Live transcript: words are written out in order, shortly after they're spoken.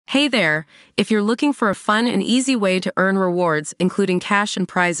Hey there! If you're looking for a fun and easy way to earn rewards, including cash and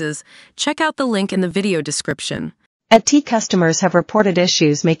prizes, check out the link in the video description. AT&T customers have reported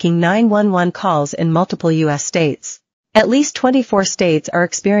issues making 911 calls in multiple U.S. states. At least 24 states are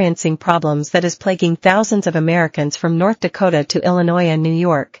experiencing problems that is plaguing thousands of Americans from North Dakota to Illinois and New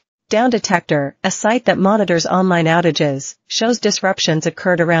York. Down Detector, a site that monitors online outages, shows disruptions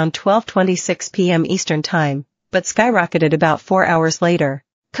occurred around 12:26 p.m. Eastern Time, but skyrocketed about 4 hours later.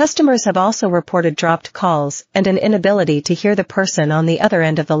 Customers have also reported dropped calls and an inability to hear the person on the other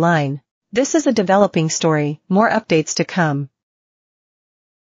end of the line. This is a developing story, more updates to come.